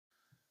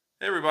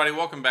Hey everybody,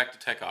 welcome back to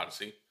Tech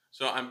Odyssey.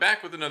 So I'm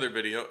back with another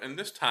video, and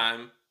this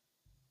time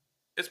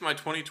it's my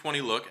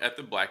 2020 look at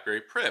the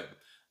BlackBerry Priv.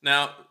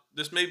 Now,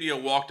 this may be a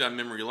walk down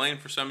memory lane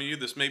for some of you.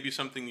 This may be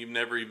something you've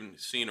never even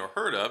seen or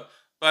heard of,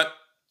 but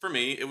for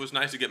me, it was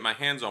nice to get my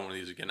hands on one of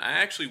these again. I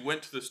actually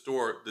went to the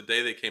store the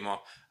day they came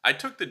off. I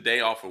took the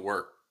day off of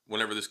work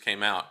whenever this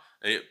came out.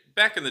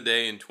 Back in the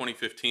day in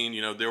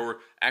 2015, there were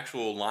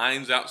actual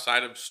lines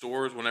outside of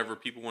stores whenever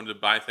people wanted to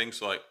buy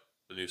things like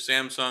the new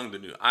Samsung, the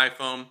new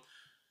iPhone.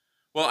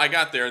 Well, I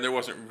got there and there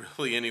wasn't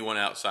really anyone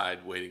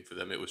outside waiting for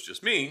them. It was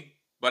just me,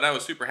 but I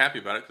was super happy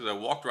about it because I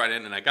walked right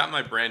in and I got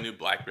my brand new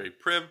BlackBerry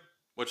Priv,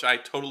 which I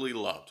totally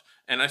loved.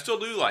 And I still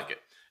do like it.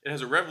 It has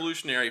a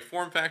revolutionary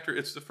form factor.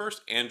 It's the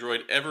first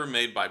Android ever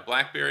made by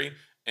BlackBerry,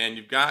 and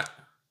you've got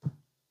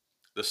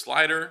the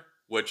slider,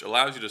 which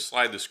allows you to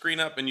slide the screen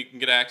up and you can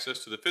get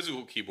access to the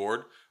physical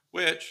keyboard,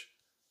 which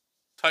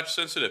touch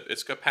sensitive.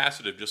 It's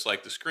capacitive, just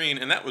like the screen,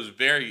 and that was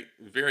very,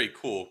 very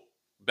cool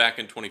back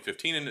in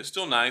 2015, and it's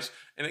still nice,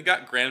 and it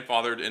got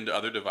grandfathered into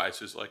other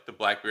devices like the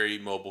BlackBerry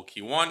Mobile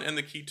Key 1 and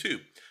the Key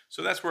 2.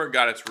 So that's where it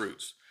got its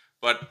roots.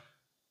 But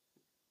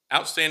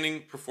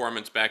outstanding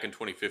performance back in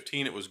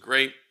 2015. It was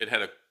great. It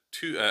had a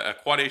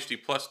Quad HD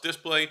Plus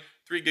display,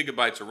 3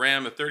 gigabytes of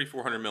RAM, a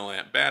 3400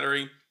 milliamp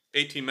battery,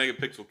 18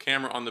 megapixel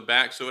camera on the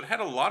back. So it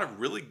had a lot of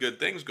really good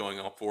things going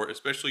on for it,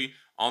 especially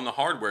on the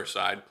hardware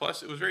side.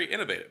 Plus, it was very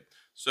innovative.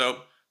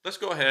 So let's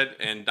go ahead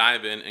and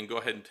dive in and go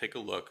ahead and take a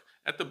look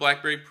at the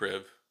BlackBerry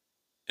Priv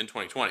in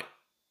 2020.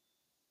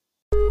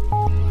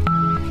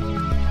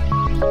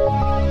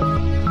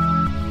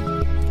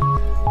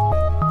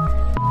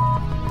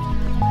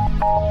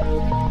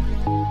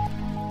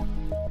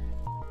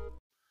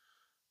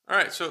 All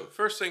right, so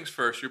first things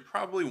first, you're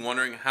probably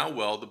wondering how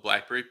well the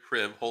BlackBerry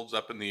Priv holds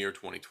up in the year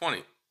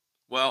 2020.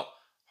 Well,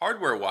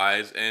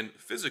 hardware-wise and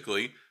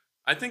physically,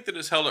 I think that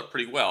it's held up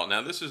pretty well.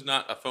 Now, this is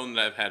not a phone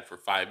that I've had for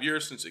 5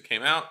 years since it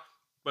came out,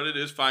 but it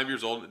is 5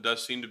 years old and it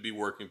does seem to be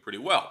working pretty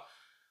well.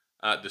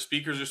 The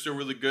speakers are still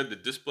really good. The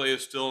display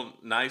is still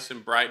nice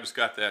and bright. It's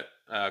got that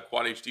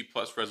Quad HD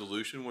Plus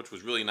resolution, which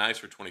was really nice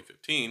for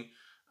 2015.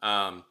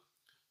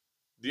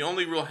 The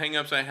only real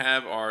hangups I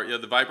have are,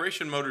 the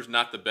vibration motor is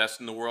not the best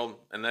in the world,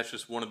 and that's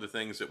just one of the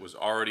things that was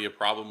already a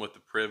problem with the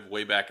Priv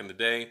way back in the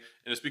day,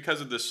 and it's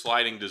because of this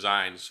sliding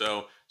design.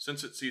 So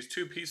since it's these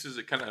two pieces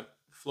that kind of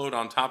float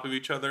on top of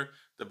each other,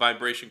 the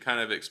vibration kind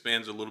of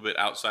expands a little bit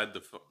outside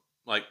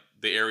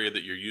the area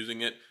that you're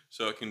using it,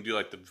 so it can do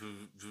like the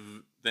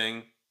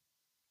thing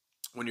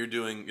when you're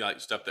doing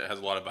like stuff that has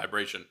a lot of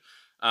vibration.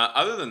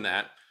 Other than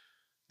that,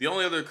 the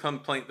only other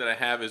complaint that I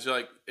have is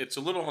it's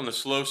a little on the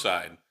slow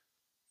side,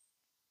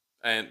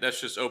 and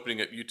that's just opening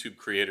up YouTube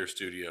Creator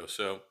Studio.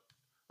 So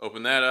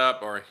open that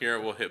up, or here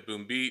we'll hit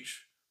Boom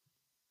Beach.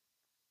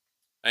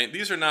 And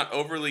these are not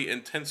overly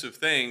intensive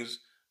things,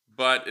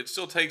 but it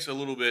still takes a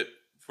little bit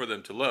for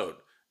them to load.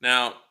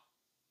 Now,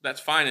 that's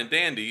fine and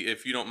dandy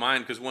if you don't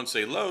mind, because once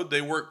they load,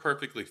 they work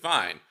perfectly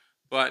fine.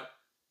 But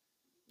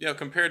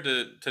compared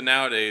to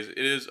nowadays, it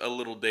is a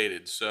little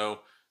dated. So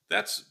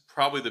that's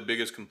probably the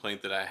biggest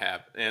complaint that I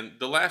have. And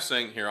the last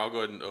thing here, I'll go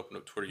ahead and open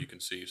up Twitter. You can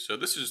see. So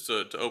this is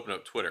to open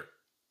up Twitter.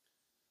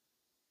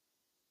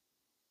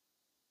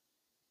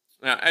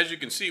 Now, as you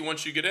can see,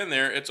 once you get in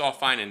there, it's all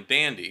fine and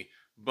dandy.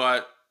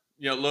 But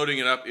loading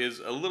it up is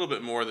a little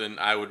bit more than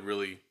I would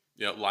really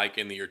like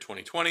in the year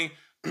 2020.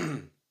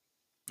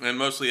 And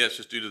mostly that's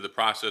just due to the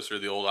processor,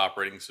 the old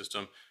operating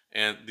system,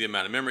 and the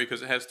amount of memory,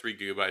 because it has 3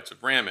 gigabytes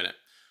of RAM in it.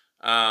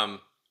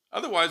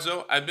 Otherwise,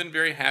 though, I've been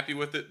very happy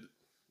with it.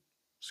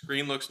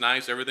 Screen looks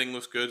nice. Everything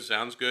looks good.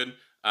 Sounds good.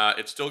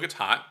 It still gets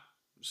hot.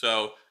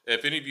 So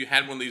if any of you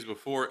had one of these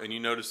before and you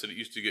noticed that it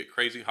used to get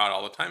crazy hot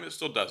all the time, it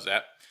still does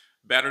that.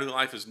 Battery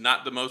life is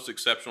not the most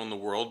exceptional in the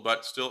world,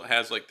 but still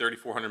has like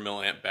 3400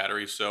 milliamp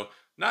battery. So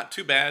not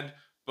too bad.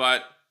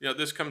 But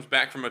this comes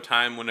back from a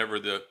time whenever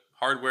the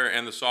hardware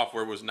and the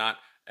software was not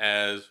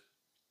as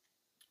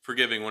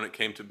forgiving when it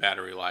came to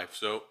battery life.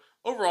 So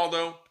overall,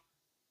 though,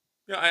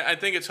 I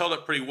think it's held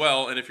up pretty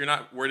well, and if you're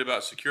not worried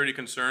about security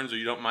concerns or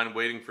you don't mind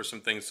waiting for some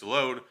things to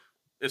load,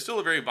 it's still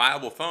a very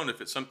viable phone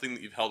if it's something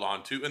that you've held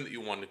on to and that you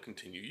want to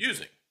continue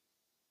using.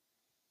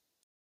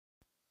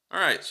 All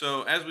right,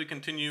 so as we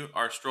continue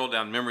our stroll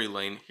down memory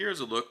lane,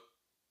 here's a look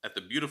at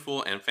the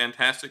beautiful and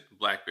fantastic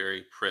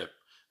BlackBerry Priv.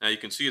 Now you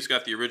can see it's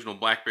got the original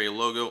BlackBerry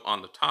logo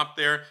on the top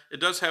there.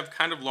 It does have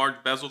kind of large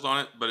bezels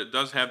on it, but it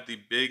does have the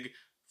big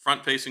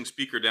front-facing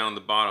speaker down on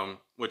the bottom,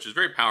 which is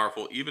very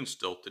powerful even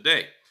still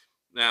today.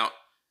 Now,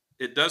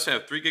 it does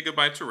have 3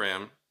 gigabytes of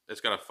RAM. It's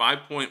got a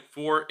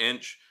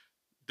 5.4-inch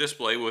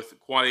display with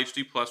Quad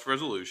HD Plus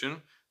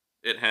resolution.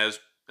 It has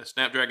a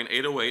Snapdragon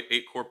 808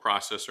 8-core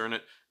processor in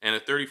it and a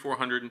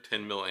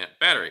 3410 milliamp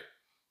battery.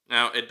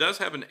 Now, it does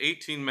have an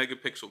 18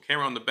 megapixel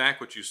camera on the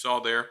back, which you saw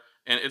there,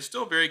 and it's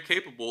still very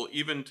capable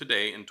even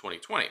today in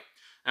 2020.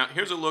 Now,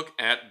 here's a look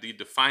at the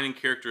defining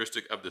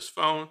characteristic of this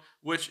phone,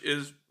 which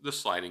is the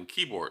sliding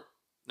keyboard.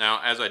 Now,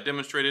 as I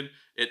demonstrated,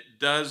 it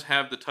does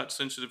have the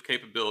touch-sensitive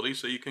capability,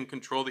 so you can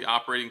control the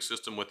operating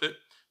system with it.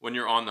 when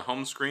you're on the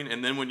home screen.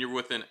 And then when you're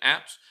within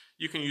apps,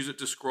 you can use it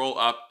to scroll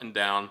up and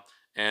down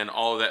and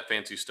all of that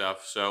fancy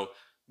stuff. So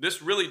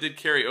this really did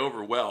carry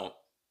over well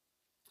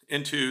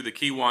into the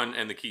Key 1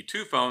 and the Key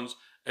 2 phones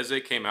as they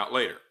came out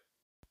later.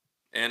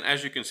 And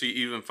as you can see,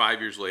 even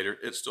 5 years later,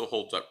 it still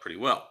holds up pretty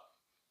well.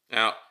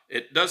 Now,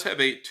 it does have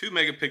a 2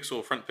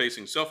 megapixel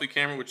front-facing selfie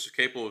camera, which is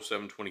capable of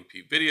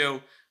 720p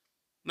video.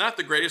 Not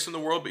the greatest in the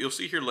world, but you'll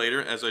see here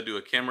later as I do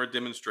a camera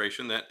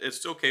demonstration that it's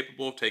still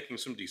capable of taking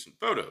some decent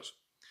photos.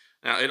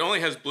 Now, it only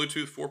has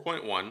Bluetooth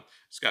 4.1.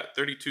 It's got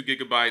 32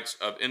 gigabytes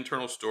of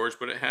internal storage,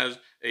 but it has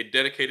a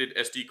dedicated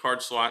SD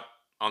card slot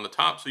on the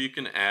top so you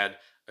can add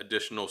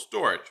additional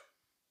storage.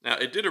 Now,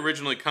 it did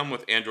originally come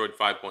with Android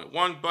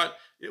 5.1, but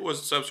it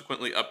was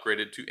subsequently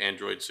upgraded to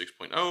Android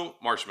 6.0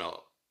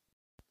 Marshmallow.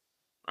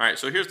 All right,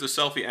 so here's the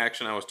selfie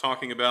action I was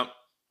talking about.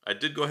 I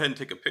did go ahead and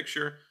take a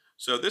picture.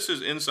 So this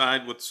is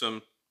inside with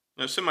some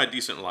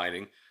semi-decent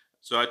lighting.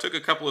 So I took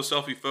a couple of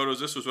selfie photos.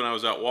 This was when I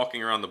was out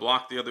walking around the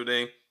block the other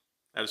day.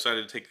 I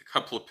decided to take a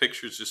couple of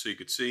pictures just so you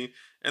could see.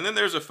 And then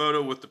there's a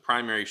photo with the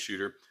primary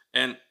shooter.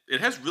 And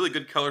it has really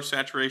good color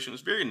saturation.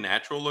 It's very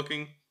natural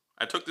looking.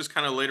 I took this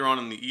kind of later on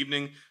in the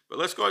evening, but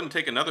let's go ahead and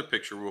take another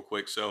picture real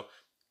quick. So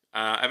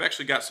I've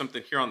actually got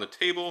something here on the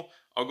table.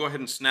 I'll go ahead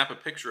and snap a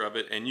picture of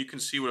it and you can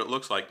see what it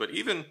looks like. But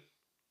even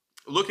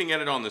looking at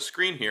it on the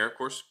screen here, of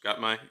course, got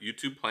my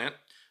YouTube plant.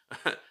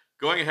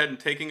 Going ahead and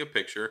taking a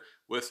picture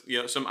with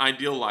some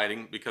ideal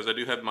lighting, because I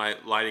do have my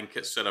lighting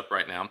kit set up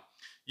right now.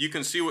 You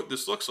can see what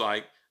this looks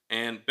like,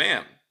 and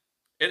bam,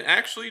 it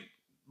actually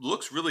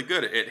looks really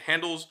good. It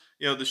handles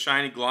the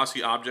shiny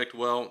glossy object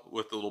well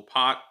with the little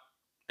pot,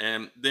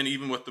 and then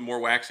even with the more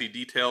waxy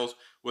details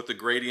with the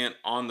gradient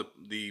on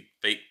the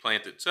fake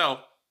plant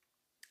itself,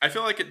 I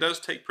feel like it does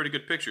take pretty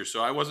good pictures,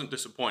 so I wasn't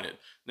disappointed.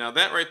 Now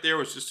that right there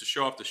was just to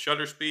show off the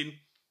shutter speed.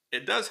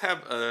 It does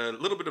have a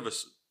little bit of a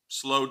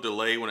slow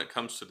delay when it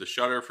comes to the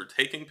shutter for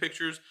taking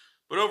pictures,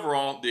 but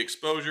overall the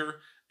exposure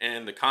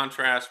and the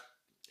contrast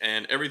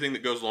and everything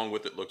that goes along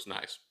with it looks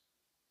nice.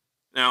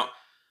 Now,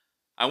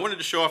 I wanted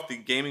to show off the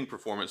gaming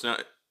performance. Now,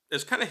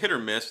 it's kind of hit or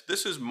miss.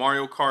 This is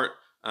Mario Kart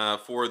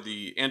for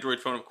the Android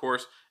phone, of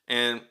course,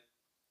 and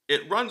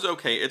it runs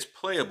okay. It's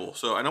playable,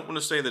 so I don't want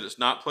to say that it's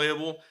not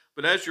playable,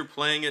 but as you're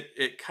playing it,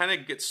 it kind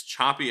of gets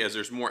choppy as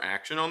there's more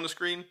action on the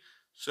screen.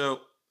 So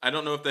I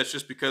don't know if that's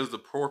just because of the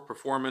poor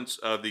performance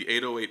of the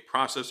 808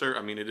 processor.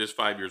 I mean, it is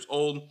 5 years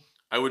old.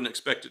 I wouldn't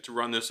expect it to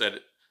run this at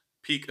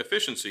peak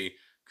efficiency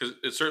because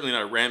it's certainly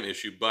not a RAM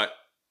issue, but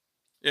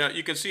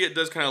you can see it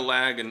does kind of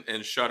lag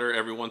and shutter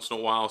every once in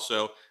a while.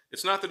 So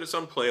it's not that it's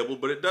unplayable,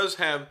 but it does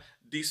have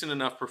decent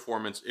enough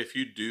performance if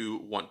you do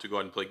want to go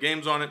ahead and play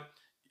games on it.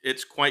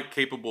 It's quite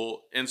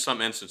capable in some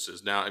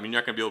instances. Now, I mean,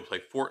 you're not going to be able to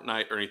play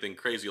Fortnite or anything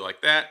crazy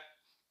like that,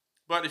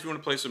 but if you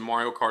want to play some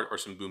Mario Kart or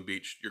some Boom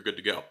Beach, you're good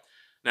to go.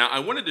 Now, I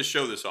wanted to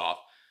show this off.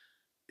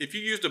 If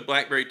you used a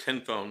BlackBerry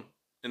 10 phone,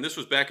 and this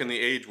was back in the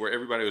age where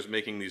everybody was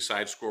making these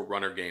side-scroll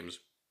runner games,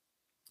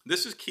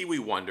 this is Kiwi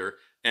Wonder,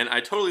 and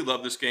I totally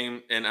love this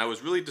game, and I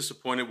was really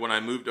disappointed when I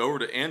moved over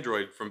to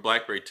Android from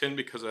BlackBerry 10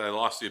 because I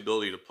lost the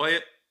ability to play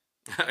it.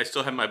 I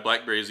still have my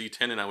BlackBerry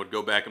Z10 and I would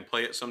go back and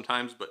play it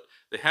sometimes, but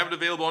they have it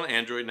available on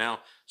Android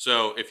now.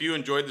 So if you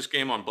enjoyed this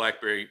game on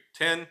BlackBerry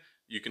 10,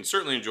 you can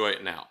certainly enjoy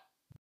it now.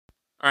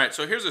 All right,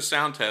 so here's a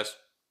sound test.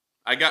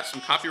 I got some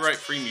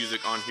copyright-free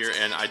music on here,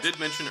 and I did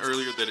mention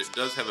earlier that it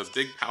does have a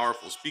big,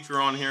 powerful speaker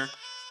on here.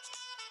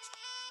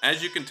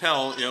 As you can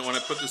tell, when I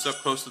put this up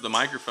close to the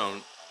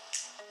microphone,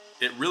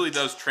 it really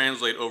does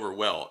translate over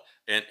well,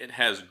 and it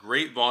has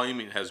great volume,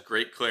 it has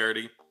great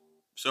clarity.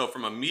 So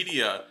from a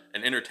media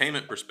and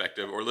entertainment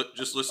perspective, or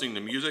just listening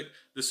to music,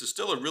 this is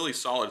still a really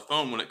solid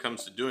phone when it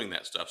comes to doing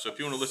that stuff. So if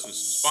you want to listen to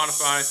some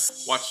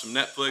Spotify, watch some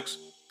Netflix,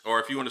 or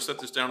if you want to set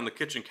this down on the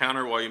kitchen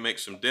counter while you make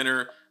some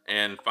dinner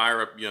and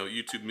fire up,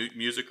 YouTube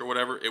music or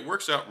whatever, it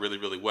works out really,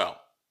 really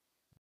well.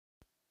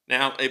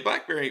 Now, a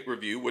BlackBerry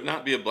review would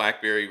not be a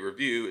BlackBerry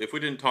review if we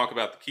didn't talk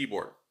about the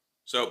keyboard.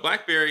 So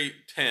BlackBerry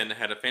 10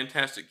 had a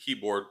fantastic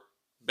keyboard.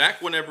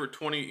 Back whenever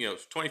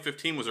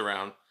 2015 was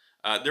around,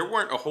 there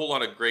weren't a whole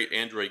lot of great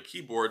Android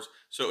keyboards,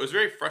 so it was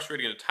very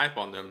frustrating to type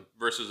on them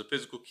versus a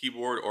physical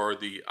keyboard or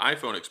the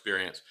iPhone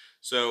experience.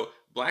 So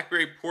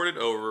BlackBerry ported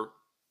over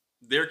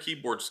their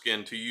keyboard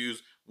skin to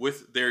use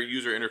with their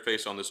user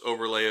interface on this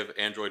overlay of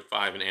Android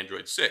 5 and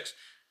Android 6.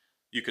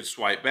 You could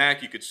swipe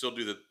back, you could still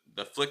do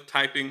the flick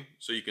typing,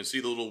 so you can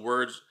see the little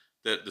words,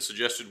 the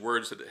suggested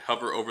words that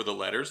hover over the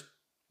letters.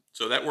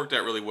 So that worked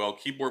out really well.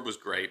 Keyboard was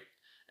great.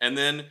 And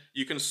then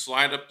you can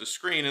slide up the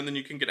screen and then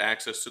you can get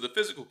access to the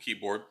physical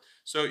keyboard.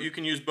 So you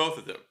can use both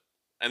of them.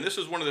 And this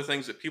is one of the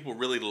things that people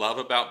really love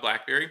about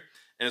BlackBerry.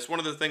 And it's one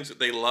of the things that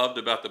they loved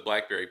about the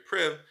BlackBerry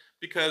Priv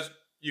because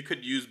you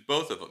could use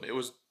both of them. It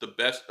was the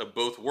best of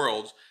both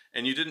worlds.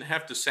 And you didn't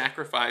have to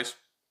sacrifice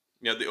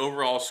the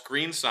overall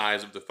screen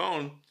size of the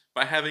phone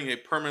by having a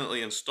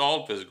permanently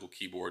installed physical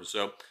keyboard.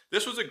 So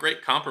this was a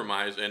great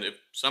compromise. And if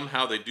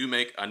somehow they do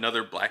make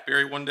another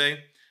BlackBerry one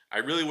day, I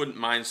really wouldn't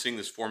mind seeing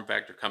this form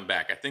factor come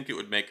back. I think it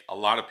would make a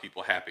lot of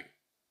people happy.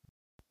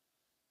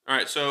 All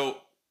right, so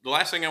the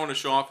last thing I want to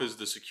show off is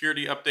the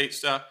security update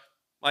stuff.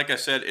 Like I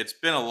said, it's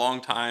been a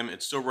long time.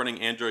 It's still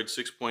running Android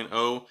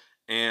 6.0,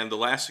 and the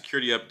last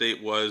security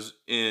update was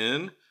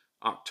in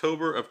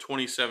October of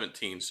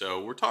 2017.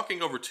 So we're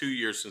talking over 2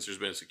 years since there's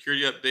been a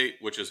security update,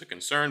 which is a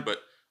concern,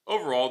 but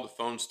overall the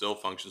phone still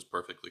functions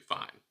perfectly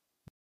fine.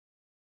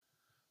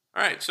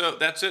 All right, so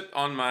that's it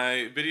on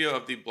my video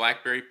of the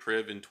BlackBerry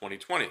Priv in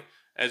 2020.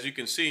 As you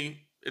can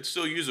see, it's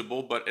still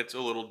usable, but it's a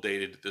little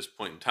dated at this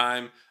point in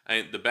time.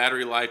 The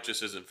battery life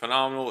just isn't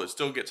phenomenal. It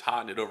still gets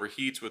hot and it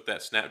overheats with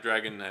that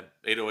Snapdragon, that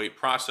 808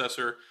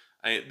 processor.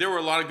 There were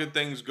a lot of good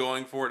things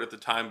going for it at the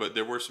time, but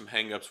there were some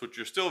hangups, which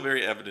are still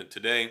very evident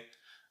today.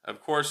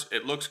 Of course,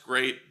 it looks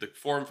great. The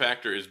form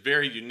factor is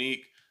very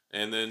unique.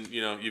 And then,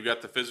 you've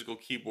got the physical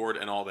keyboard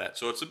and all that.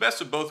 So it's the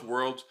best of both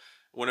worlds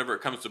whenever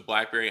it comes to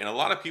BlackBerry. And a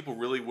lot of people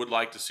really would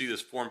like to see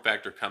this form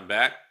factor come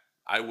back.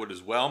 I would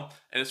as well.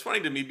 And it's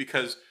funny to me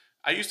because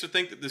I used to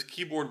think that this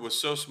keyboard was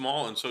so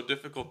small and so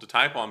difficult to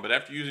type on. But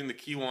after using the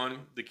Key 1,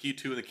 the Key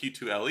 2, and the Key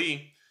 2 LE,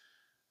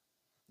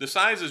 the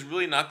size is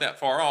really not that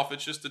far off.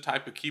 It's just the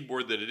type of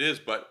keyboard that it is.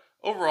 But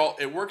overall,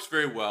 it works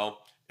very well.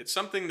 It's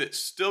something that's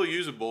still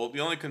usable. The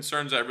only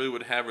concerns I really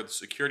would have are the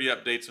security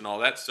updates and all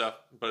that stuff.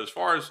 But as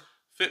far as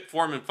fit,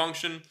 form, and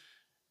function,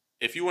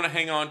 if you want to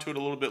hang on to it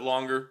a little bit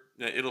longer,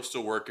 it'll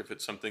still work if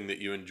it's something that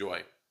you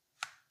enjoy.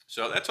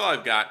 So that's all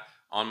I've got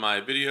on my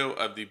video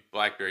of the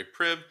BlackBerry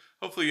Priv.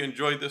 Hopefully you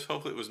enjoyed this.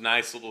 Hopefully it was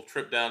nice, a little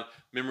trip down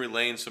memory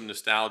lane, some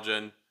nostalgia.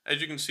 And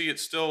as you can see,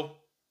 it's still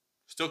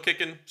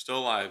kicking, still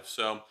alive.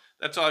 So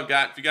that's all I've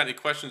got. If you got any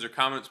questions or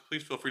comments,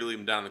 please feel free to leave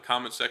them down in the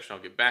comment section.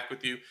 I'll get back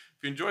with you.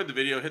 If you enjoyed the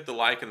video, hit the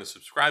like and the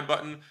subscribe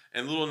button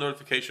and the little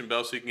notification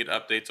bell so you can get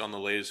updates on the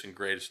latest and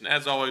greatest. And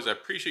as always, I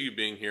appreciate you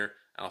being here,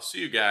 and I'll see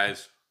you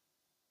guys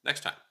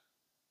next time.